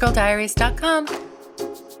curiousgirl@thecuriousgirldiaries.com.